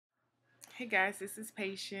Hey guys, this is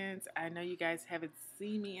Patience. I know you guys haven't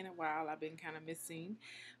seen me in a while. I've been kind of missing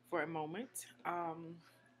for a moment.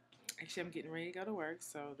 Actually, I'm getting ready to go to work,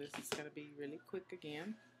 so this is going to be really quick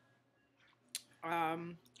again.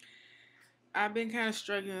 Um, I've been kind of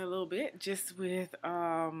struggling a little bit just with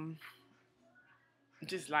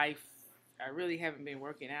just life. I really haven't been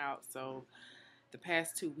working out, so the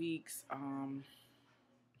past 2 weeks,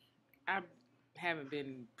 I haven't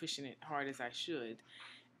been pushing it hard as I should,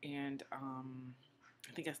 and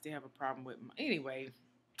I think I still have a problem with anyway.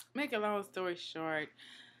 Make a long story short,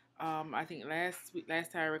 I think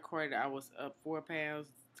last time I recorded, I was up 4 pounds.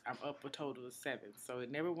 I'm up a total of 7. So it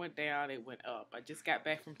never went down, it went up. I just got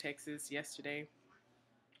back from Texas yesterday.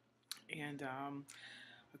 And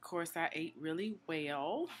of course, I ate really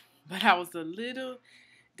well. But I was a little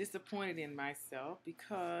disappointed in myself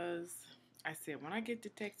because I said, when I get to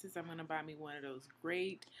Texas, I'm going to buy me one of those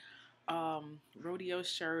great rodeo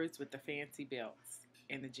shirts with the fancy belts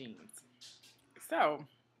and the jeans. So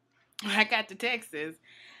when I got to Texas,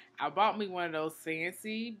 I bought me one of those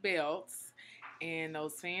fancy belts and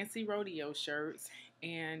those fancy rodeo shirts,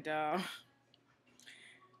 and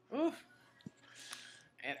oof,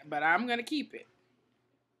 but I'm gonna keep it.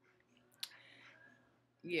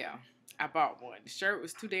 Yeah, I bought one. The shirt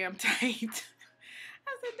was too damn tight.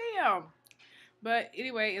 I said, damn. But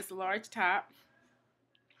anyway, it's a large top.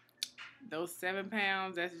 Those 7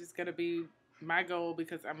 pounds, that's just gonna be my goal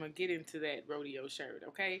because I'm gonna get into that rodeo shirt.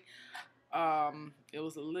 Okay. It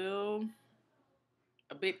was a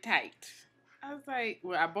bit tight. I was like,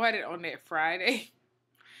 well, I bought it on that Friday.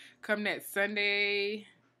 Come that Sunday,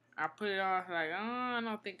 I put it on. Like, oh, I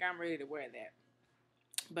don't think I'm ready to wear that.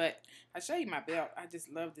 But I show you my belt. I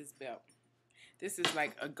just love this belt. This is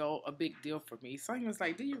like a big deal for me. Someone was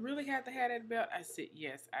like, "Do you really have to have that belt?" I said,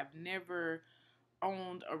 "Yes." I've never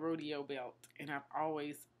owned a rodeo belt, and I've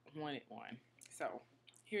always wanted one. So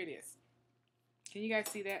here it is. Can you guys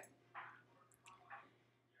see that?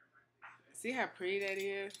 See how pretty that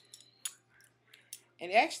is?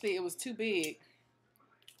 And actually, it was too big,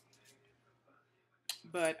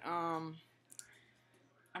 but I'm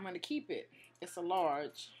gonna keep it. It's a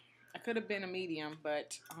large. I could have been a medium,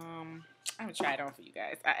 but I'm gonna try it on for you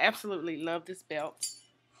guys. I absolutely love this belt,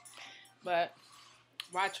 but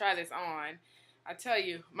while I try this on, I tell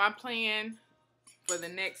you, my plan for the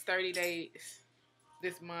next 30 days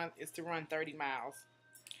this month is to run 30 miles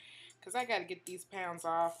because I got to get these pounds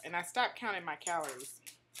off, and I stopped counting my calories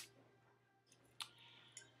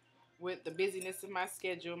with the busyness of my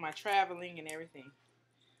schedule, my traveling, and everything.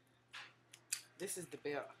 This is the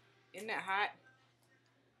belt. Isn't that hot?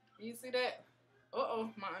 You see that?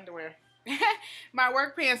 Uh-oh, my underwear. My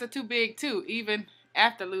work pants are too big too, even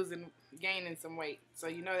after gaining some weight. So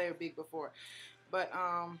you know they were big before. But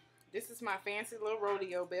this is my fancy little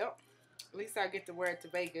rodeo belt. At least I get to wear it to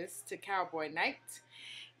Vegas to cowboy night.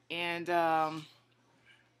 And I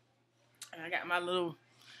got my little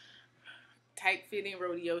tight fitting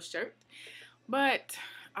rodeo shirt. But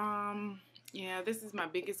yeah, this is my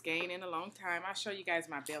biggest gain in a long time. I'll show you guys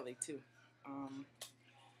my belly too.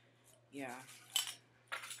 Yeah.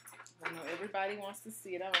 I know everybody wants to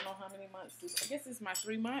see it. I don't know how many months. I guess it's my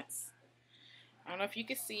 3 months. I don't know if you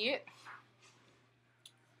can see it.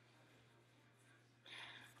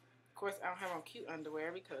 Of course, I don't have on cute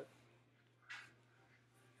underwear because.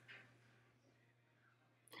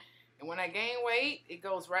 And when I gain weight, it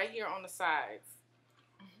goes right here on the sides.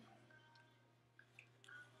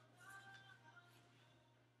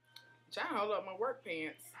 Trying to hold up my work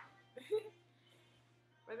pants.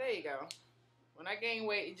 But there you go. When I gain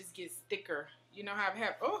weight, it just gets thicker. You know how I've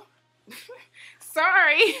had. Oh,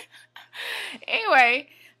 sorry. Anyway,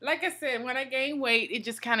 like I said, when I gain weight, it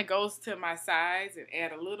just kind of goes to my sides and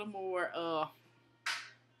add a little more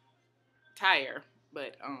tire.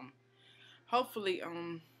 But hopefully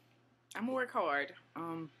I'm gonna work hard.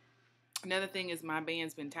 Another thing is my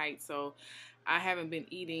band's been tight, so I haven't been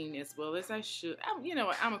eating as well as I should. You know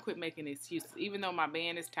what? I'm gonna quit making excuses. Even though my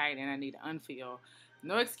band is tight and I need to unfeel,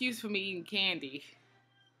 no excuse for me eating candy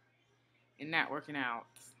and not working out.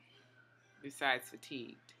 Besides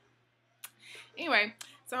fatigued. Anyway,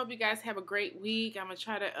 so I hope you guys have a great week. I'm gonna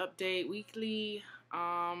try to update weekly.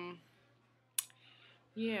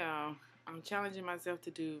 Yeah, I'm challenging myself to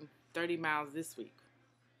do 30 miles this week.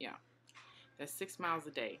 Yeah, that's 6 miles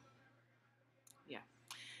a day. Yeah.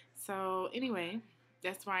 So anyway,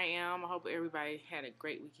 that's where I am. I hope everybody had a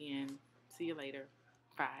great weekend. See you later.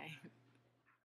 Bye.